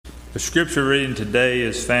The scripture reading today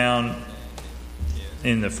is found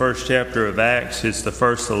in the first chapter of Acts. It's the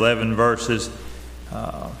first 11 verses.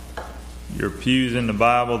 Your pews in the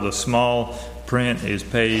Bible, the small print is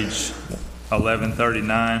page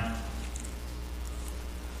 1139.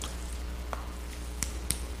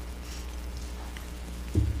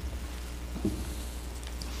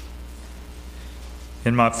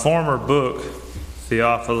 In my former book,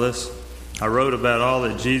 Theophilus, I wrote about all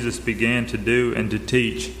that Jesus began to do and to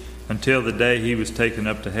teach until the day he was taken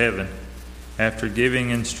up to heaven, after giving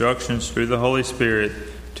instructions through the Holy Spirit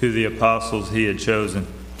to the apostles he had chosen.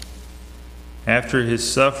 After his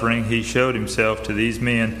suffering, he showed himself to these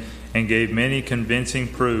men and gave many convincing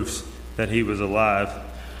proofs that he was alive.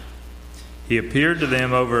 He appeared to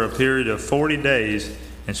them over a period of 40 days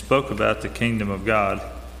and spoke about the kingdom of God.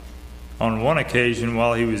 On one occasion,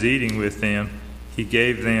 while he was eating with them, he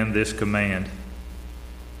gave them this command: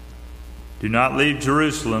 "Do not leave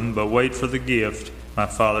Jerusalem, but wait for the gift my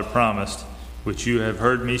Father promised, which you have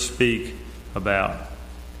heard me speak about.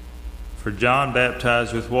 For John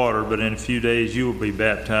baptized with water, but in a few days you will be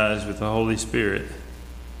baptized with the Holy Spirit."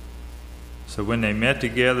 So when they met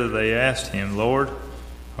together, they asked him, "Lord,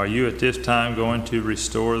 are you at this time going to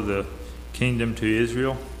restore the kingdom to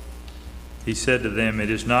Israel?" He said to them, "It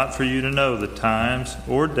is not for you to know the times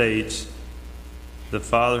or dates the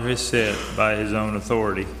Father has set by his own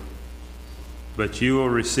authority. But you will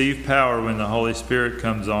receive power when the Holy Spirit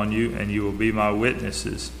comes on you, and you will be my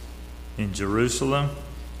witnesses in Jerusalem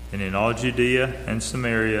and in all Judea and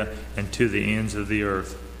Samaria and to the ends of the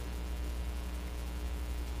earth."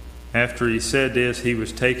 After he said this, he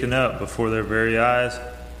was taken up before their very eyes,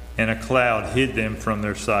 and a cloud hid them from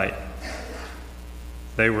their sight.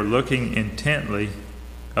 They were looking intently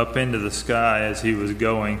up into the sky as he was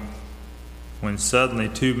going, when suddenly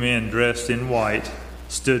two men dressed in white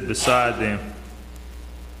stood beside them.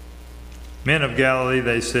 "Men of Galilee,"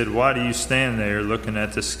 they said, "why do you stand there looking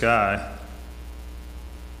at the sky?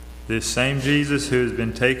 This same Jesus who has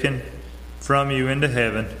been taken from you into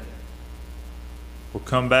heaven will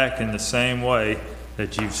come back in the same way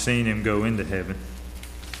that you've seen him go into heaven."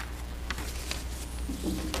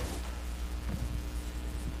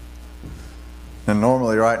 And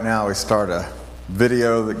normally right now we start a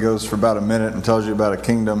video that goes for about a minute and tells you about a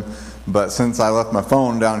kingdom, but since I left my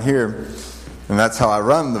phone down here, and that's how I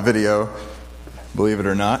run the video, believe it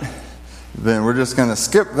or not, then we're just going to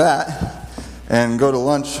skip that and go to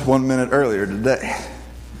lunch 1 minute earlier today.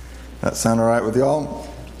 That sound all right with y'all?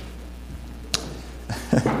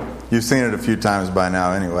 You've seen it a few times by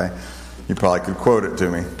now anyway. You probably could quote it to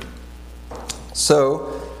me.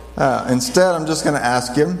 So instead, I'm just going to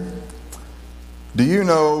ask you, do you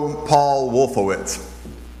know Paul Wolfowitz?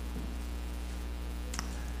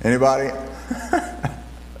 Anybody?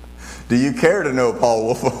 Do you care to know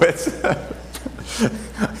Paul Wolfowitz?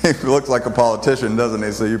 He looks like a politician, doesn't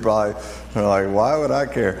he? So you probably are like, why would I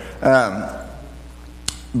care?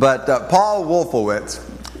 But Paul Wolfowitz,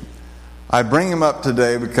 I bring him up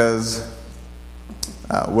today because,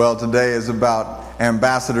 today is about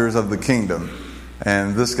ambassadors of the kingdom.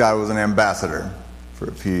 And this guy was an ambassador for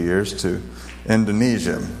a few years to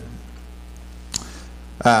Indonesia.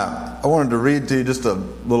 I wanted to read to you just a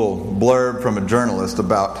little blurb from a journalist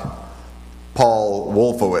about Paul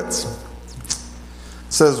Wolfowitz.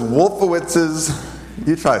 It says, Wolfowitz's,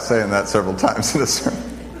 you try saying that several times in a sermon.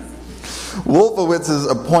 Wolfowitz's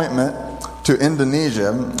appointment to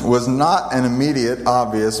Indonesia was not an immediate,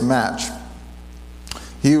 obvious match.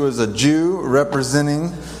 He was a Jew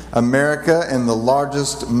representing America in the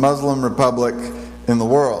largest Muslim republic in the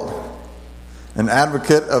world, an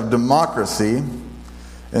advocate of democracy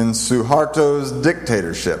in Suharto's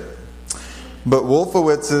dictatorship. But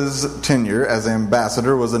Wolfowitz's tenure as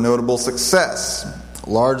ambassador was a notable success,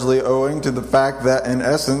 largely owing to the fact that, in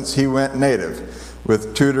essence, he went native.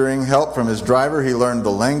 With tutoring help from his driver, he learned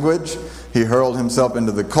the language, he hurled himself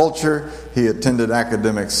into the culture, he attended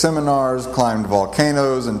academic seminars, climbed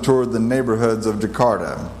volcanoes, and toured the neighborhoods of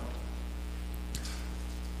Jakarta.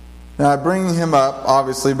 Now, I bring him up,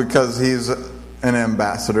 obviously, because he's an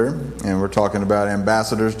ambassador, and we're talking about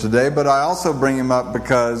ambassadors today, but I also bring him up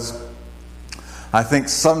because I think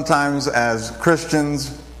sometimes as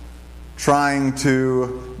Christians trying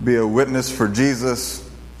to be a witness for Jesus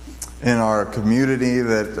in our community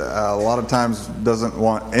that a lot of times doesn't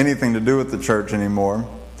want anything to do with the church anymore,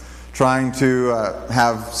 trying to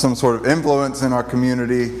have some sort of influence in our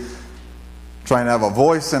community, trying to have a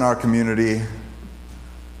voice in our community,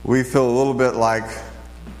 we feel a little bit like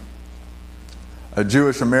a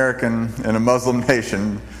Jewish American in a Muslim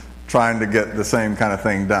nation trying to get the same kind of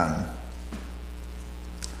thing done.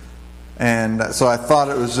 And so I thought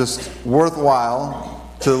it was just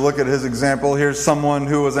worthwhile to look at his example. Here's someone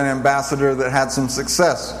who was an ambassador that had some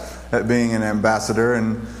success at being an ambassador,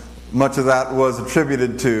 and much of that was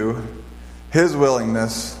attributed to his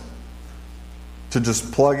willingness to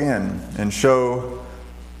just plug in and show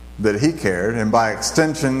that he cared, and by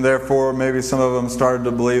extension, therefore, maybe some of them started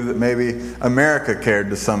to believe that maybe America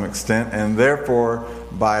cared to some extent, and therefore,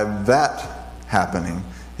 by that happening,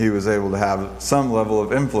 he was able to have some level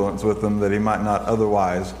of influence with them that he might not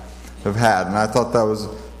otherwise have had. And I thought that was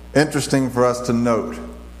interesting for us to note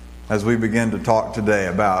as we begin to talk today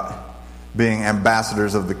about being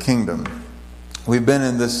ambassadors of the kingdom. We've been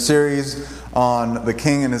in this series on the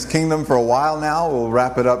King and His kingdom for a while now. We'll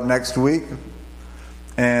wrap it up next week.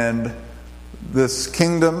 And this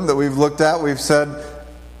kingdom that we've looked at, we've said,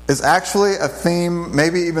 is actually a theme,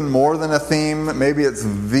 maybe even more than a theme. Maybe it's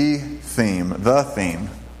the theme,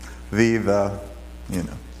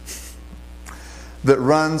 that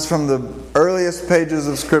runs from the earliest pages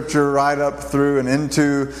of Scripture right up through and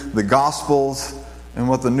into the Gospels and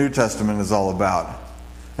what the New Testament is all about.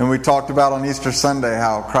 And we talked about on Easter Sunday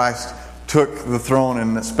how Christ took the throne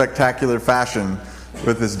in a spectacular fashion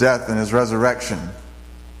with His death and His resurrection.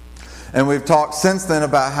 And we've talked since then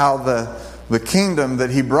about how the kingdom that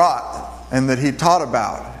He brought and that He taught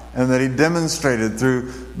about and that He demonstrated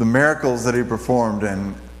through the miracles that He performed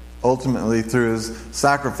and ultimately through His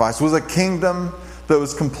sacrifice was a kingdom that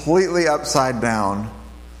was completely upside down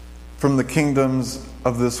from the kingdoms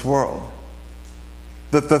of this world.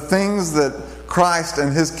 That the things that Christ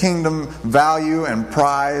and His kingdom value and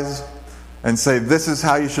prize and say this is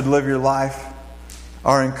how you should live your life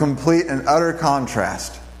are in complete and utter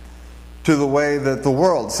contrast to the way that the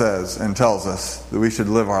world says and tells us that we should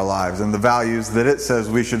live our lives and the values that it says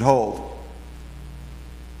we should hold.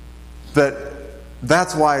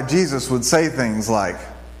 That's why Jesus would say things like,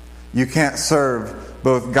 you can't serve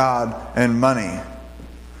both God and money.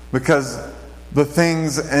 Because the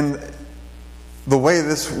things and the way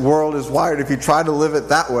this world is wired, if you try to live it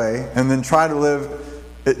that way and then try to live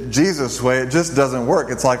it Jesus' way, it just doesn't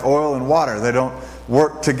work. It's like oil and water. They don't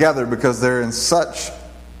work together because they're in such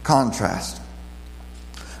contrast.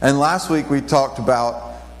 And last week we talked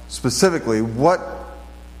about specifically what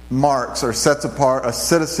marks or sets apart a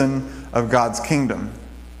citizen of God's kingdom.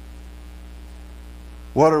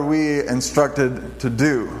 What are we instructed to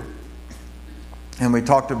do? And we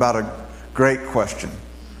talked about a great question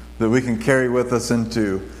that we can carry with us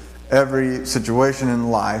into every situation in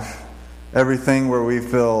life, everything where we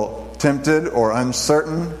feel tempted or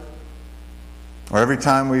uncertain, or every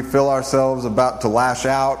time we feel ourselves about to lash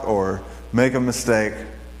out or make a mistake,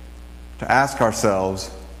 to ask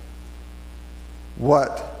ourselves,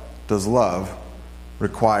 what does love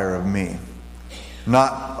require of me?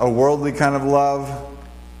 Not a worldly kind of love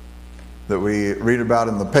that we read about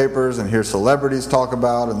in the papers and hear celebrities talk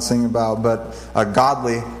about and sing about, but a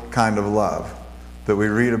godly kind of love that we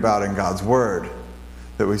read about in God's Word,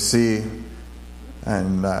 that we see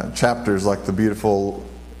in chapters like the beautiful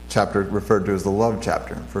chapter referred to as the love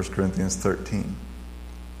chapter, 1 Corinthians 13.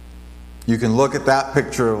 You can look at that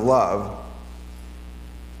picture of love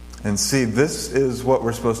and see this is what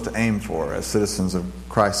we're supposed to aim for as citizens of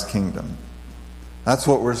Christ's kingdom. That's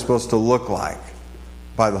what we're supposed to look like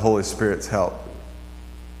by the Holy Spirit's help.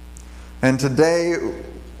 And today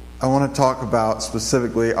I want to talk about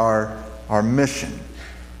specifically our mission,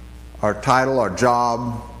 our title, our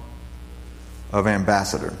job of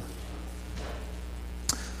ambassador.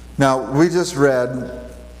 Now, we just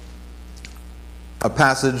read a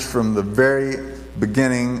passage from the very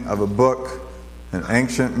beginning of a book, an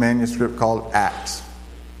ancient manuscript called Acts.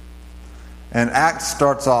 And Acts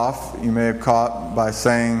starts off, you may have caught, by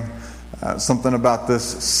saying something about this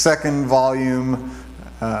second volume,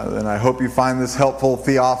 and I hope you find this helpful,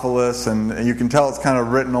 Theophilus, and you can tell it's kind of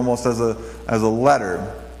written almost as a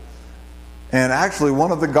letter. And actually,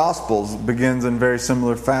 one of the Gospels begins in very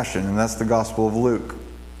similar fashion, and that's the Gospel of Luke.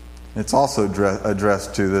 It's also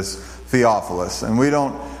addressed to this Theophilus. And we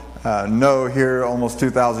don't know here, almost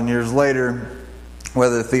 2,000 years later,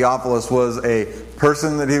 whether Theophilus was a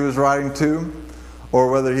person that he was writing to, or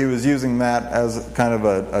whether he was using that as kind of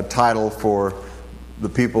a title for the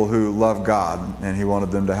people who love God, and he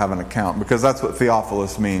wanted them to have an account. Because that's what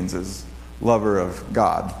Theophilus means, is lover of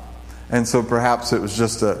God. And so perhaps it was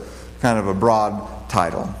just a kind of a broad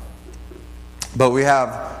title. But we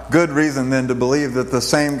have good reason then to believe that the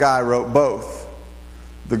same guy wrote both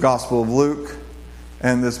the Gospel of Luke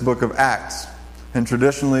and this book of Acts. And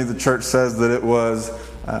traditionally the church says that it was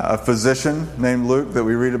a physician named Luke that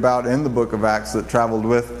we read about in the book of Acts that traveled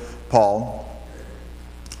with Paul.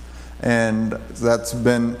 And that's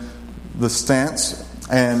been the stance.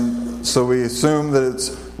 And so we assume that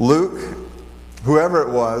it's Luke, whoever it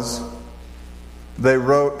was. They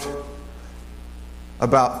wrote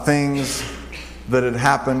about things that had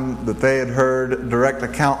happened, that they had heard direct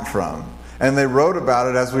account from. And they wrote about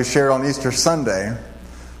it, as we shared on Easter Sunday,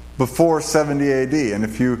 before 70 AD. And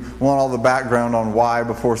if you want all the background on why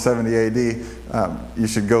before 70 AD, you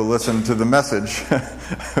should go listen to the message,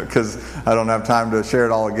 because I don't have time to share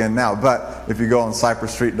it all again now. But if you go on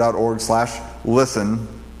cypressstreet.org/listen,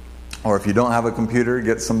 or if you don't have a computer,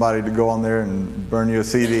 get somebody to go on there and burn you a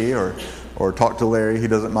CD, or talk to Larry. He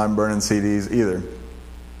doesn't mind burning CDs either.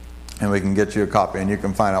 And we can get you a copy, and you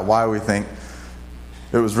can find out why we think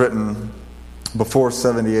it was written before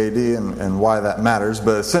 70 AD and why that matters.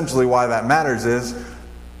 But essentially why that matters is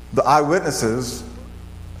the eyewitnesses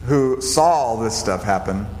who saw all this stuff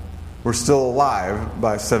happen were still alive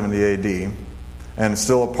by 70 AD and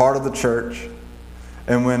still a part of the church.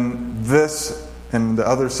 And when this and the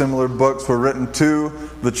other similar books were written to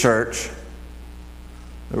the church,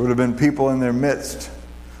 there would have been people in their midst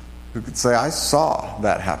who could say, I saw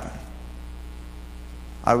that happen.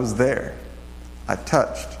 I was there. I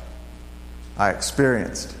touched. I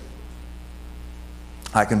experienced.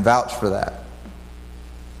 I can vouch for that.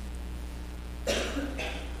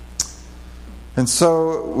 And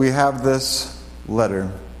so we have this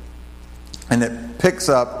letter, and it picks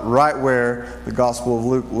up right where the Gospel of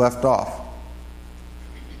Luke left off.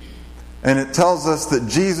 And it tells us that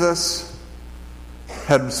Jesus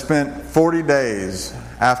had spent 40 days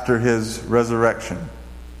after his resurrection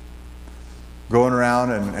going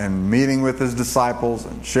around and meeting with his disciples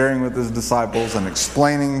and sharing with his disciples and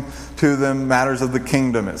explaining to them matters of the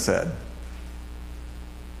kingdom, it said.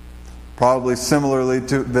 Probably similarly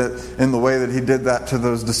to that, in the way that he did that to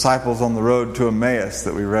those disciples on the road to Emmaus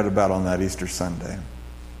that we read about on that Easter Sunday.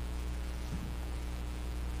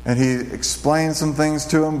 And he explained some things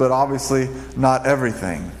to them, but obviously not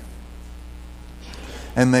everything.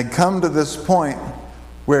 And they come to this point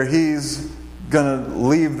where he's going to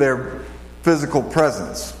leave their physical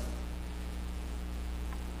presence.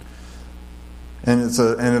 And it's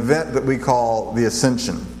an event that we call the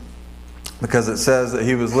Ascension, because it says that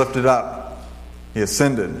he was lifted up. He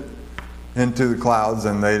ascended into the clouds,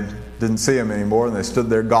 and they didn't see him anymore, and they stood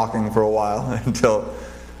there gawking for a while until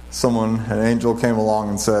an angel came along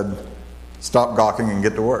and said, stop gawking and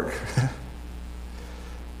get to work.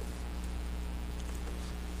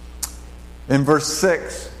 In verse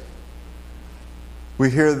 6, we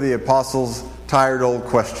hear the apostles' tired old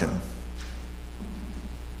question.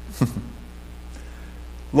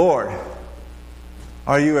 Lord,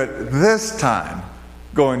 are you at this time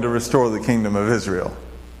going to restore the kingdom of Israel?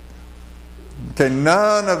 Okay,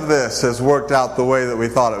 none of this has worked out the way that we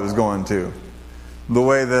thought it was going to. The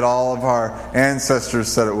way that all of our ancestors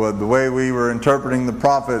said it would. The way we were interpreting the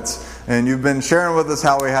prophets. And you've been sharing with us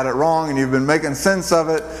how we had it wrong, and you've been making sense of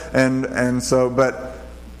it. And so, but,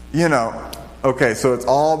 okay, so it's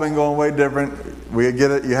all been going way different. We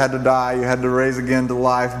get it. You had to die. You had to raise again to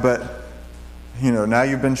life. But, now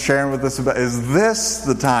you've been sharing with us about, is this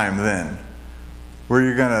the time then where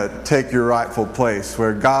you're going to take your rightful place,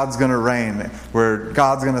 where God's going to reign, where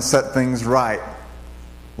God's going to set things right,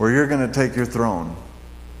 where you're going to take your throne?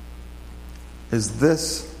 Is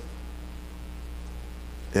this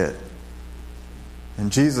it?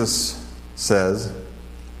 And Jesus says,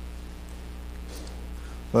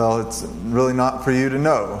 well, it's really not for you to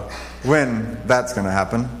know when that's going to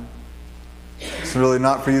happen. It's really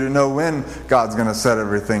not for you to know when God's going to set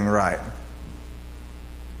everything right.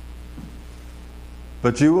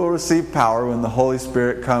 But you will receive power when the Holy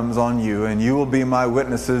Spirit comes on you, and you will be my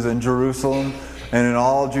witnesses in Jerusalem and in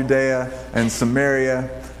all Judea and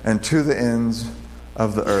Samaria and to the ends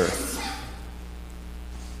of the earth.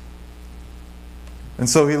 And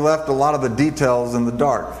so he left a lot of the details in the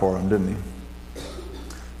dark for him, didn't he?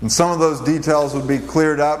 And some of those details would be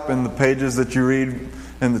cleared up in the pages that you read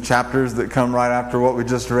in the chapters that come right after what we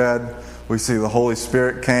just read. We see the Holy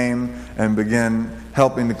Spirit came and began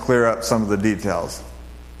helping to clear up some of the details.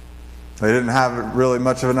 They didn't have really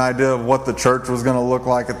much of an idea of what the church was going to look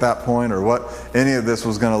like at that point, or what any of this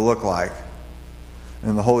was going to look like.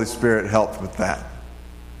 And the Holy Spirit helped with that.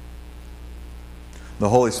 The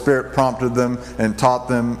Holy Spirit prompted them and taught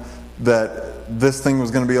them that this thing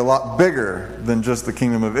was going to be a lot bigger than just the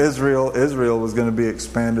kingdom of Israel. Israel was going to be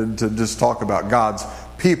expanded to just talk about God's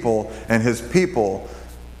people, and his people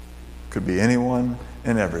could be anyone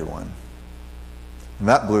and everyone. And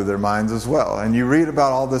that blew their minds as well. And you read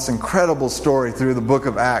about all this incredible story through the book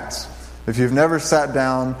of Acts. If you've never sat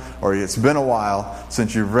down, or it's been a while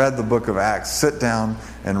since you've read the book of Acts, sit down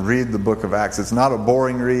and read the book of Acts. It's not a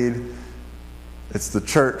boring read. It's the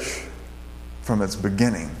church from its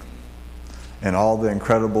beginning and all the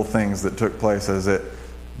incredible things that took place as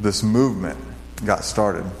this movement got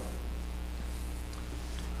started.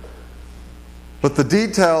 But the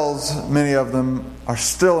details, many of them, are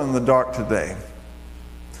still in the dark today.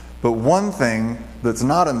 But one thing that's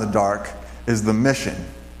not in the dark is the mission.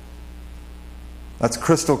 That's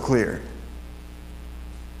crystal clear.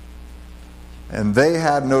 And they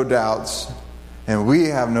had no doubts, and we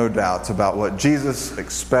have no doubts about what Jesus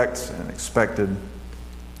expects and expected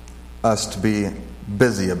us to be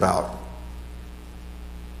busy about.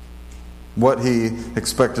 What He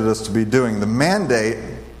expected us to be doing. The mandate,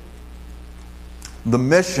 the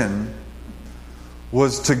mission,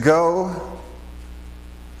 was to go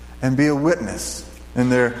and be a witness in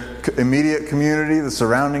their immediate community, the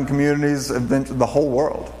surrounding communities, the whole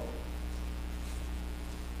world.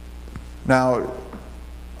 Now,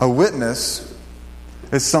 a witness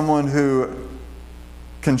is someone who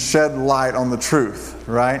can shed light on the truth,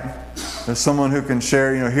 right? There's someone who can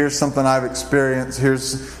share, here's something I've experienced.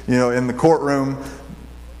 Here's, in the courtroom,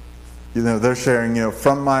 they're sharing,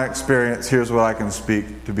 from my experience, here's what I can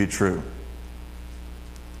speak to be true.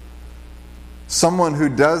 Someone who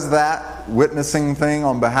does that witnessing thing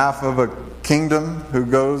on behalf of a kingdom, who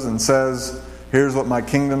goes and says, here's what my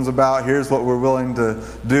kingdom's about, here's what we're willing to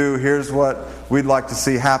do, here's what we'd like to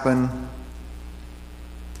see happen.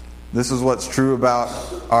 This is what's true about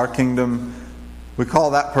our kingdom. We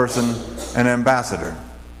call that person an ambassador.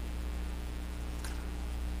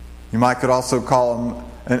 You could also call him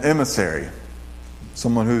an emissary,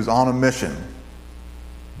 someone who's on a mission.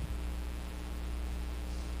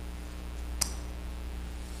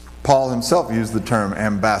 Paul himself used the term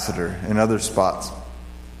ambassador in other spots.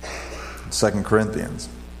 2 Corinthians.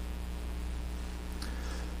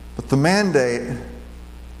 But the mandate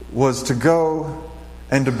was to go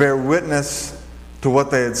and to bear witness to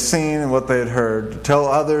what they had seen and what they had heard, to tell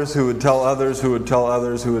others who would tell others who would tell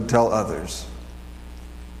others who would tell others.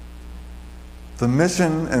 The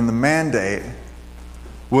mission and the mandate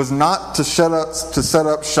was not to set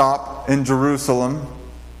up shop in Jerusalem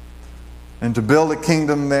and to build a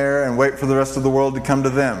kingdom there and wait for the rest of the world to come to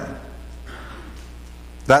them.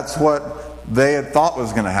 That's what they had thought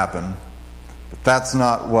was going to happen. But that's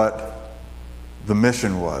not what the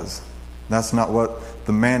mission was. That's not what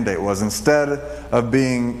the mandate was. Instead of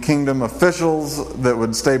being kingdom officials that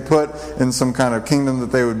would stay put in some kind of kingdom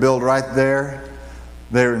that they would build right there,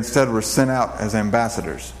 they instead were sent out as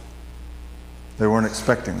ambassadors. They weren't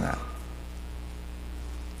expecting that.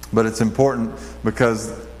 But it's important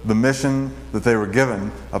because the mission that they were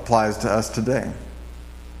given applies to us today.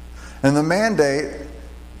 And the mandate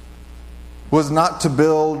was not to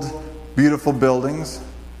build beautiful buildings,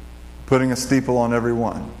 putting a steeple on every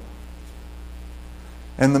one.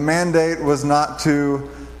 And the mandate was not to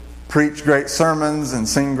preach great sermons and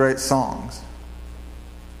sing great songs.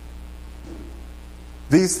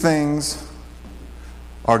 These things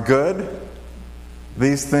are good.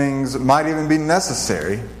 These things might even be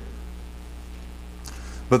necessary.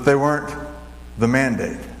 But they weren't the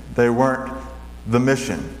mandate. They weren't the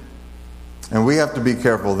mission. And we have to be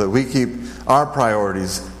careful that we keep our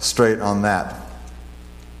priorities straight on that.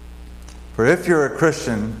 For if you're a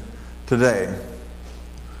Christian today,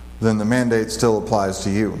 then the mandate still applies to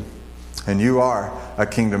you. And you are a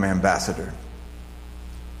kingdom ambassador.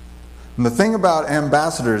 And the thing about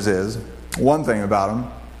ambassadors is, one thing about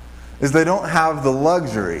them, is they don't have the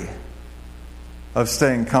luxury of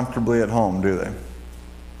staying comfortably at home, do they?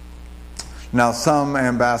 Now, some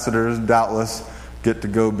ambassadors doubtless get to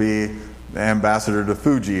go be the ambassador to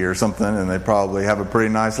Fuji or something, and they probably have a pretty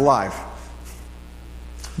nice life.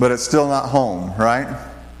 But it's still not home, right?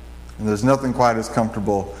 And there's nothing quite as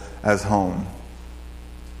comfortable as home.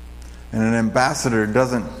 And an ambassador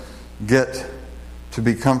doesn't get to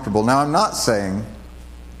be comfortable. Now, I'm not saying,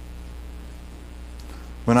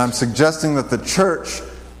 when I'm suggesting that the church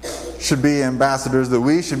should be ambassadors, that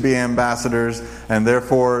we should be ambassadors, and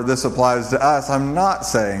therefore this applies to us, I'm not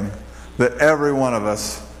saying that every one of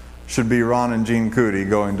us should be Ron and Jean Cootie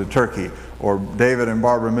going to Turkey, or David and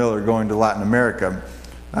Barbara Miller going to Latin America.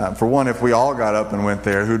 For one, if we all got up and went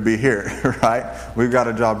there, who'd be here, right? We've got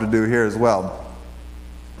a job to do here as well.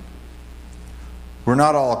 We're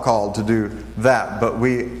not all called to do that, but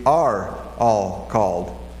we are all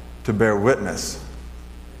called to bear witness.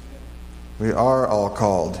 We are all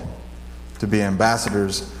called to be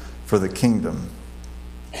ambassadors for the kingdom.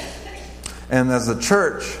 And as a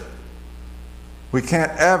church, we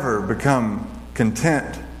can't ever become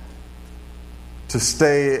content to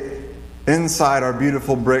stay inside our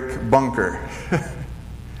beautiful brick bunker,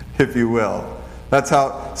 if you will, That's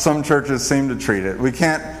how some churches seem to treat it. We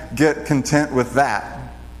can't get content with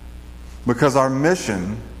that because our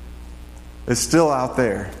mission is still out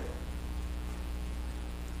there.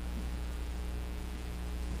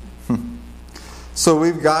 So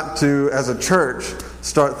we've got to, as a church,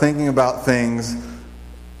 start thinking about things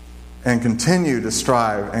and continue to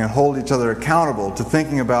strive and hold each other accountable to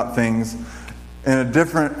thinking about things in a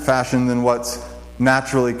different fashion than what's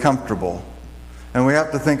naturally comfortable. And we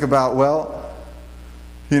have to think about,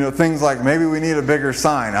 things like maybe we need a bigger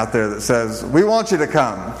sign out there that says, "We want you to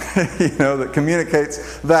come," that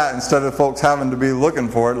communicates that instead of folks having to be looking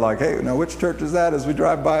for it like, "Hey, now which church is that?" as we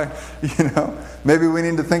drive by, Maybe we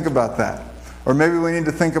need to think about that. Or maybe we need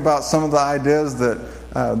to think about some of the ideas that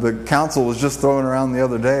the council was just throwing around the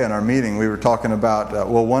other day in our meeting. We were talking about,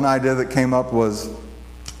 one idea that came up was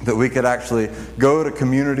that we could actually go to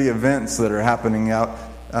community events that are happening out,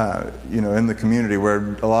 in the community,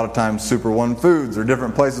 where a lot of times Super One Foods or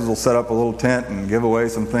different places will set up a little tent and give away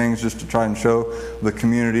some things just to try and show the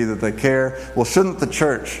community that they care. Well, shouldn't the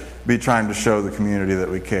church be trying to show the community that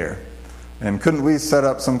we care? And couldn't we set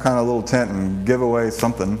up some kind of little tent and give away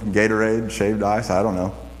something? Gatorade, shaved ice, I don't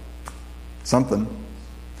know. Something.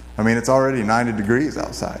 I mean, it's already 90 degrees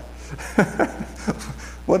outside.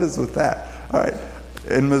 What is with that? All right.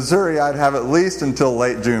 In Missouri, I'd have at least until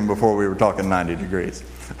late June before we were talking 90 degrees.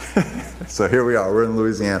 So here we are. We're in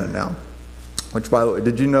Louisiana now. Which, by the way,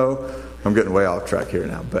 did you know, I'm getting way off track here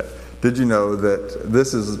now, but did you know that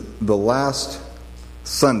this is the last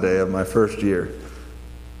Sunday of my first year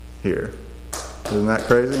here? Isn't that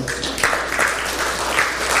crazy?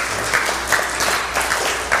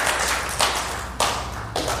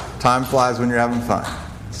 Time flies when you're having fun.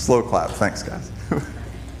 Slow clap. Thanks, guys.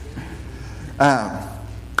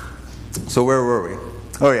 So where were we?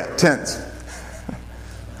 Oh yeah, tents.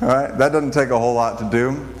 All right, that doesn't take a whole lot to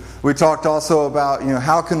do. We talked also about,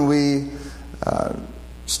 how can we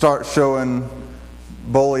start showing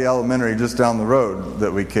Boley Elementary just down the road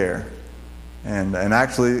that we care. And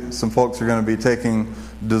actually, some folks are going to be taking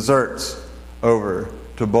desserts over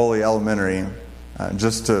to Boley Elementary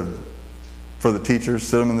for the teachers,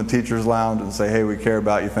 sit them in the teachers' lounge and say, "Hey, we care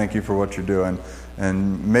about you. Thank you for what you're doing."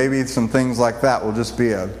 And maybe some things like that will just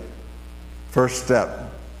be a first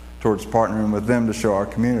step towards partnering with them to show our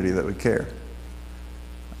community that we care.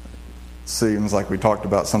 Seems like we talked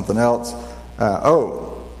about something else.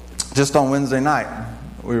 Just on Wednesday night,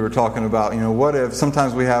 we were talking about, what if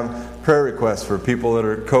sometimes we have prayer requests for people that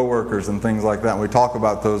are co-workers and things like that. And we talk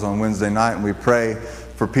about those on Wednesday night, and we pray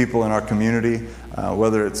for people in our community,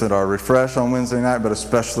 whether it's at our Refresh on Wednesday night, but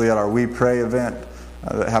especially at our We Pray event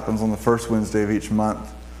that happens on the first Wednesday of each month.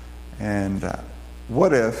 And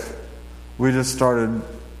what if we just started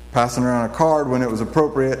passing around a card when it was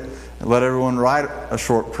appropriate and let everyone write a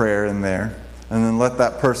short prayer in there, and then let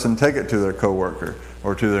that person take it to their coworker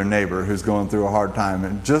or to their neighbor who's going through a hard time,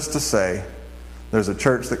 and just to say, there's a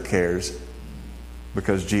church that cares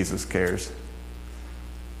because Jesus cares.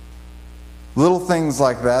 Little things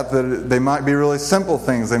like that they might be really simple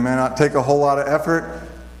things. They may not take a whole lot of effort,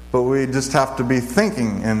 but we just have to be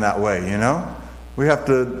thinking in that way, We have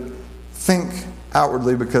to think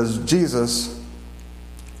outwardly because Jesus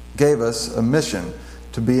gave us a mission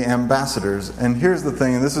to be ambassadors. And here's the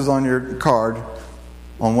thing, and this is on your card,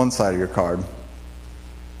 on one side of your card,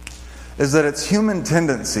 is that it's human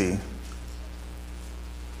tendency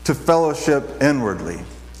to fellowship inwardly.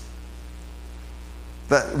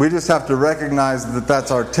 That we just have to recognize that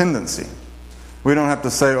that's our tendency. We don't have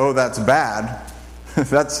to say, "Oh, that's bad."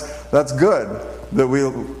 That's good that we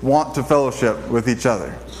want to fellowship with each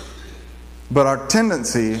other. But our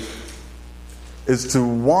tendency is to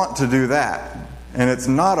want to do that, and it's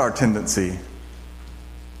not our tendency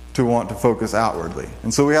to want to focus outwardly.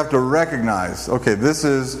 And so we have to recognize, okay, this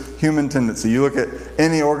is human tendency. You look at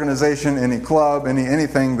any organization, any club,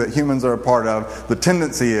 anything that humans are a part of, the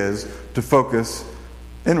tendency is to focus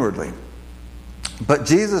inwardly. But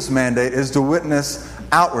Jesus' mandate is to witness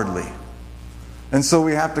outwardly. And so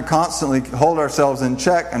we have to constantly hold ourselves in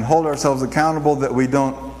check and hold ourselves accountable that we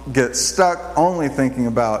don't get stuck only thinking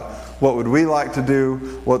about what would we like to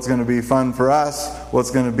do, what's going to be fun for us,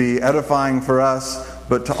 what's going to be edifying for us,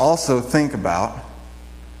 but to also think about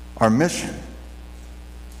our mission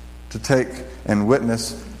to take and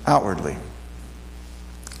witness outwardly.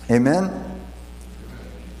 Amen?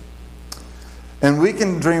 And we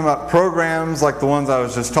can dream up programs like the ones I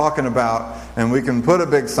was just talking about, and we can put a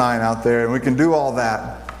big sign out there, and we can do all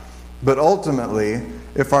that. But ultimately,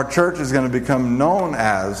 if our church is going to become known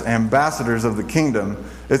as ambassadors of the kingdom,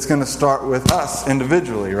 it's going to start with us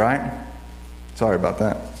individually, right? Sorry about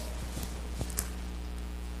that.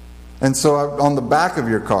 And so on the back of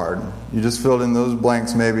your card, you just filled in those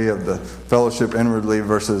blanks maybe of the fellowship inwardly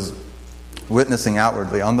versus witnessing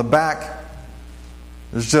outwardly. On the back,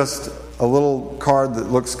 there's just a little card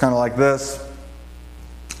that looks kind of like this.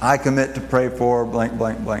 I commit to pray for blank,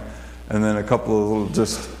 blank, blank. And then a couple of little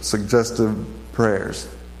just suggestive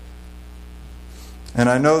prayers. And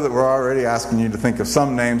I know that we're already asking you to think of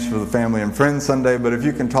some names for the Family and Friends Sunday, but if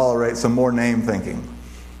you can tolerate some more name thinking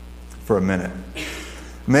for a minute.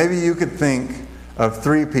 Maybe you could think of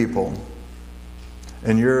 3 people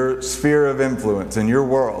in your sphere of influence, in your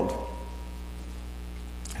world,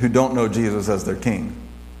 who don't know Jesus as their King.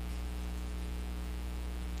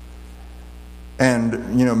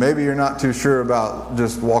 And, maybe you're not too sure about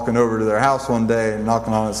just walking over to their house one day and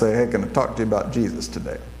knocking on it and say, hey, can I talk to you about Jesus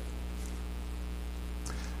today?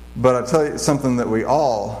 But I tell you, something that we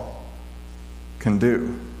all can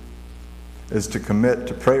do is to commit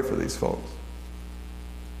to pray for these folks.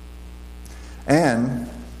 And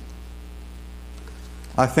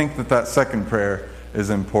I think that second prayer is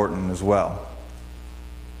important as well.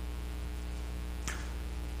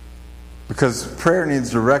 Because prayer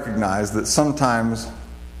needs to recognize that sometimes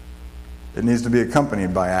it needs to be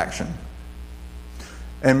accompanied by action.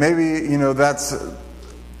 And maybe, that's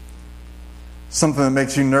something that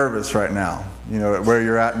makes you nervous right now. Where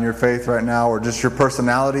you're at in your faith right now, or just your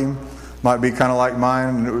personality might be kind of like mine,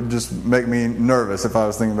 and it would just make me nervous if I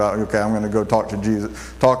was thinking about, okay, I'm going to go talk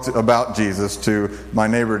about Jesus to my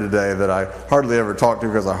neighbor today that I hardly ever talk to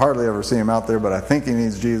because I hardly ever see him out there, but I think he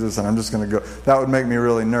needs Jesus, and I'm just going to go. That would make me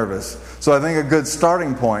really nervous. So I think a good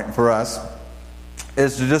starting point for us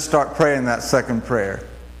is to just start praying that second prayer.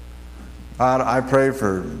 God, I pray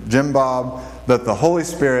for Jim Bob that the Holy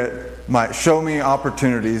Spirit might show me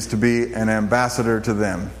opportunities to be an ambassador to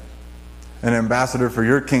them, an ambassador for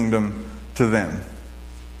your kingdom to them.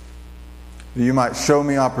 You might show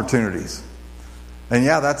me opportunities. And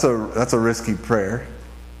yeah, that's a risky prayer.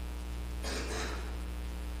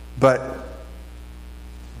 But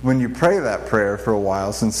when you pray that prayer for a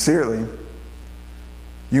while sincerely,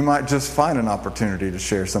 you might just find an opportunity to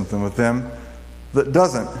share something with them that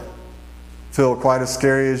doesn't feel quite as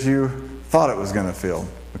scary as you thought it was going to feel,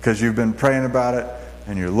 because you've been praying about it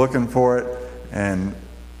and you're looking for it, and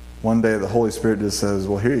one day the Holy Spirit just says,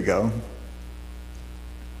 well, here you go.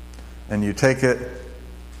 And you take it,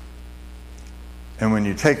 and when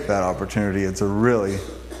you take that opportunity, it's a really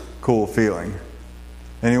cool feeling.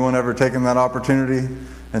 Anyone ever taken that opportunity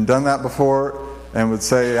and done that before and would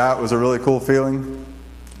say, yeah, it was a really cool feeling?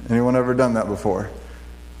 Anyone ever done that before?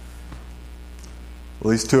 At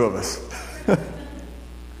least 2 of us.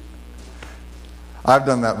 I've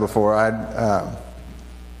done that before.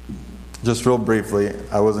 Just real briefly,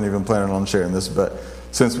 I wasn't even planning on sharing this, but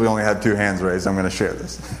since we only had 2 hands raised, I'm going to share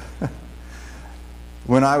this.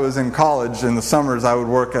 When I was in college, in the summers, I would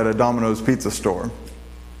work at a Domino's pizza store.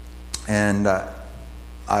 And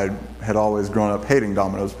I had always grown up hating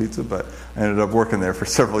Domino's pizza, but I ended up working there for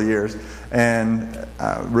several years. And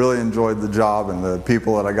really enjoyed the job and the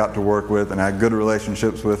people that I got to work with, and I had good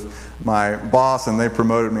relationships with my boss, and they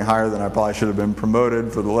promoted me higher than I probably should have been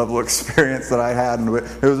promoted for the level of experience that I had. And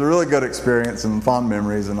it was a really good experience and fond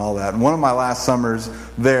memories and all that. And one of my last summers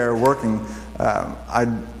there working,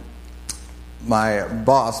 my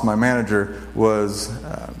boss, my manager, was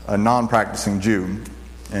a non-practicing Jew,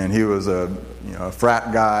 and he was a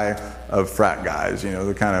frat guy of frat guys,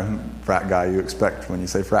 the kind of frat guy you expect when you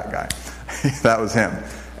say frat guy. That was him.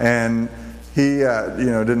 And he,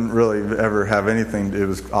 didn't really ever have anything, it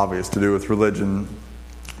was obvious, to do with religion,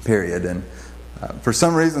 period. And for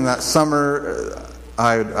some reason that summer,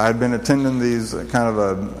 I'd been attending these kind of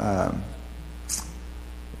a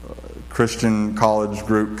Christian college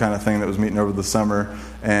group kind of thing that was meeting over the summer,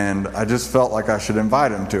 and I just felt like I should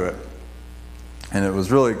invite him to it. And it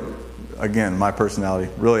was really, again, my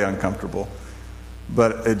personality, really uncomfortable.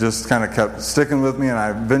 But it just kind of kept sticking with me, and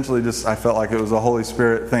I eventually I felt like it was a Holy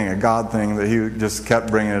Spirit thing, a God thing, that he just kept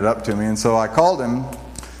bringing it up to me. And so I called him,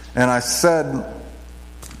 and I said,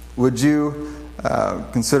 would you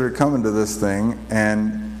consider coming to this thing?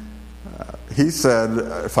 And he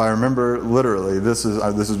said, if I remember literally, this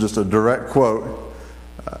is just a direct quote,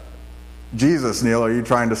 Jesus, Neil, are you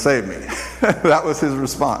trying to save me? That was his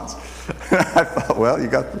response. I thought, well, you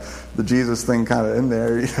got the Jesus thing kind of in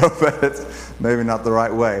there, but it's maybe not the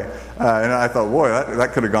right way. And I thought, boy,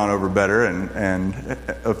 that could have gone over better. And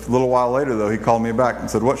a little while later, though, he called me back and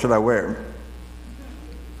said, what should I wear?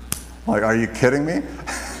 Like, are you kidding me?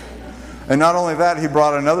 And not only that, he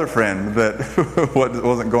brought another friend that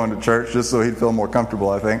wasn't going to church, just so he'd feel more comfortable,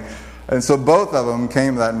 I think. And so both of them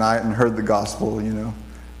came that night and heard the gospel,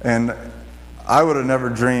 And I would have never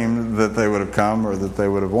dreamed that they would have come or that they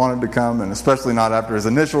would have wanted to come, and especially not after his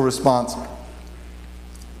initial response.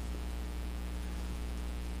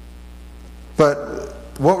 But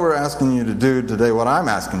what we're asking you to do today, what I'm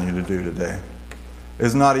asking you to do today,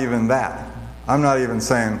 is not even that. I'm not even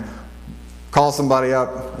saying, call somebody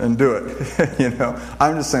up and do it.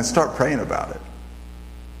 I'm just saying, start praying about it.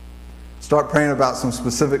 Start praying about some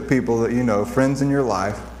specific people that you know, friends in your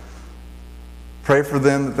life. Pray for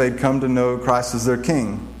them that they'd come to know Christ as their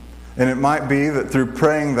King. And it might be that through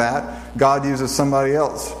praying that, God uses somebody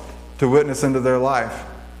else to witness into their life.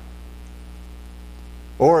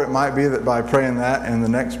 Or it might be that by praying that in the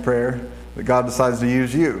next prayer, that God decides to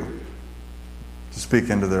use you to speak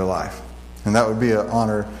into their life. And that would be an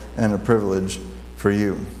honor and a privilege for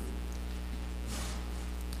you.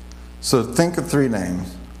 So think of 3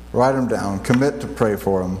 names. Write them down. Commit to pray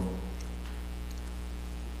for them.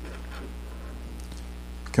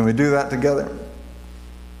 Can we do that together?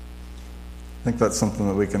 I think that's something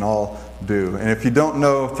that we can all do. And if you don't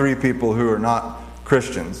know 3 people who are not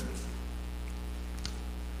Christians,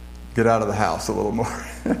 get out of the house a little more.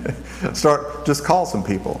 Just call some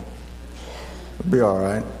people. It'll be all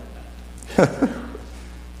right.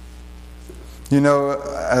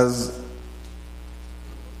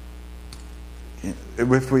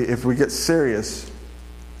 If we get serious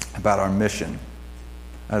about our mission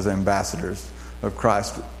as ambassadors of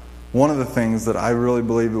Christ, one of the things that I really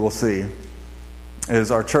believe we'll see is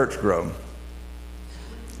our church grow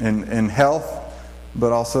in health,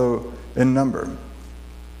 but also in number.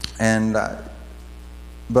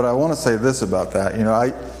 But I want to say this about that.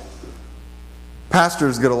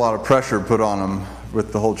 Pastors get a lot of pressure put on them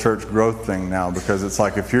with the whole church growth thing now, because it's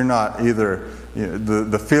like if you're not either,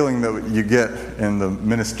 the feeling that you get in the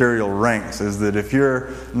ministerial ranks is that if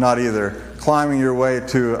you're not either climbing your way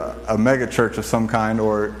to a mega church of some kind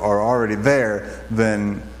or are already there,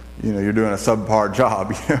 then you're doing a subpar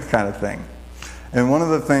job, kind of thing. And one of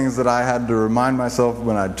the things that I had to remind myself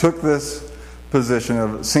when I took this position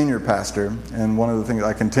of senior pastor, and one of the things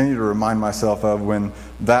I continue to remind myself of when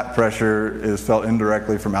that pressure is felt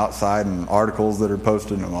indirectly from outside and articles that are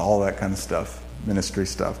posted and all that kind of stuff, ministry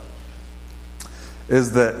stuff,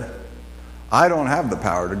 is that I don't have the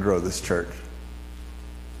power to grow this church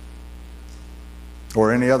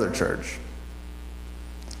or any other church.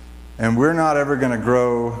 And we're not ever going to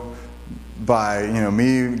grow by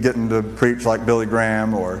me getting to preach like Billy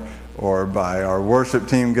Graham or by our worship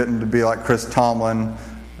team getting to be like Chris Tomlin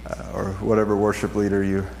or whatever worship leader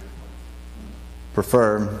you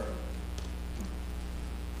prefer.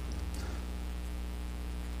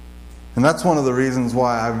 And that's one of the reasons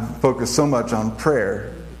why I've focused so much on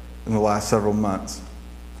prayer in the last several months.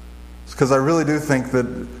 It's because I really do think that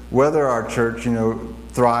whether our church,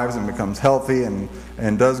 thrives and becomes healthy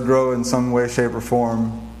and does grow in some way, shape, or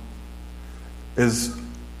form is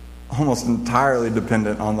almost entirely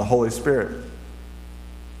dependent on the Holy Spirit.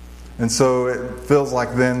 And so it feels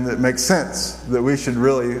like then it makes sense that we should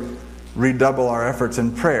really redouble our efforts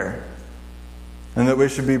in prayer. And that we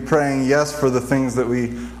should be praying, yes, for the things that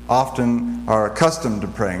we often are accustomed to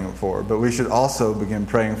praying for, but we should also begin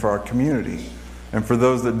praying for our community and for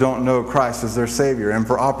those that don't know Christ as their Savior, and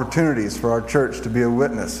for opportunities for our church to be a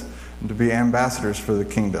witness and to be ambassadors for the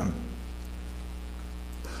kingdom.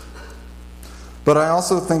 But I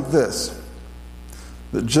also think this,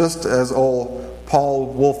 that just as old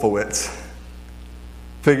Paul Wolfowitz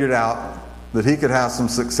figured out that he could have some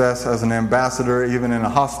success as an ambassador even in a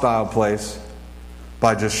hostile place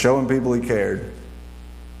by just showing people he cared,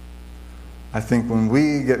 I think when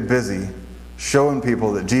we get busy showing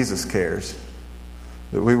people that Jesus cares,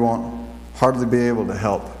 that we won't hardly be able to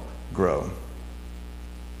help grow.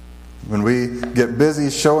 When we get busy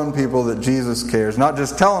showing people that Jesus cares, not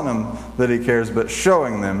just telling them that He cares, but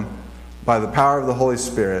showing them by the power of the Holy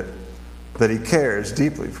Spirit that He cares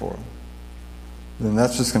deeply for them, then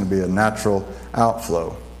that's just going to be a natural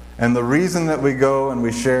outflow. And the reason that we go and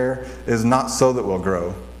we share is not so that we'll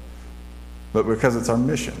grow, but because it's our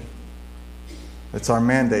mission. It's our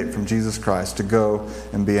mandate from Jesus Christ to go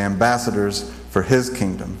and be ambassadors for His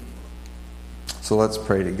kingdom. So let's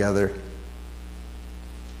pray together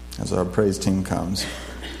as our praise team comes.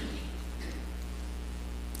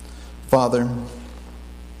 Father,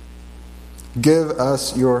 give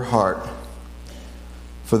us your heart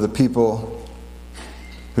for the people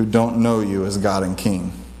who don't know you as God and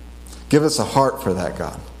King. Give us a heart for that,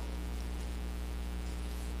 God.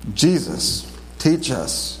 Jesus, teach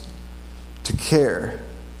us to care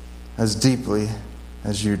as deeply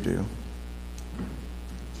as you do.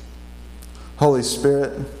 Holy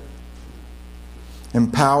Spirit,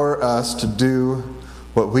 empower us to do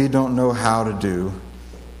what we don't know how to do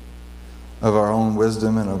of our own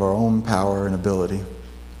wisdom and of our own power and ability.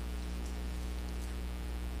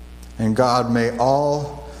 And God, may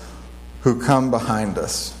all who come behind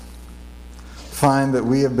us find that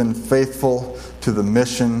we have been faithful to the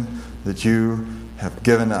mission that you have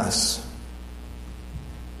given us.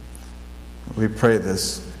 We pray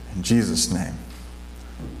this in Jesus' name.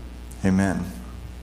 Amen.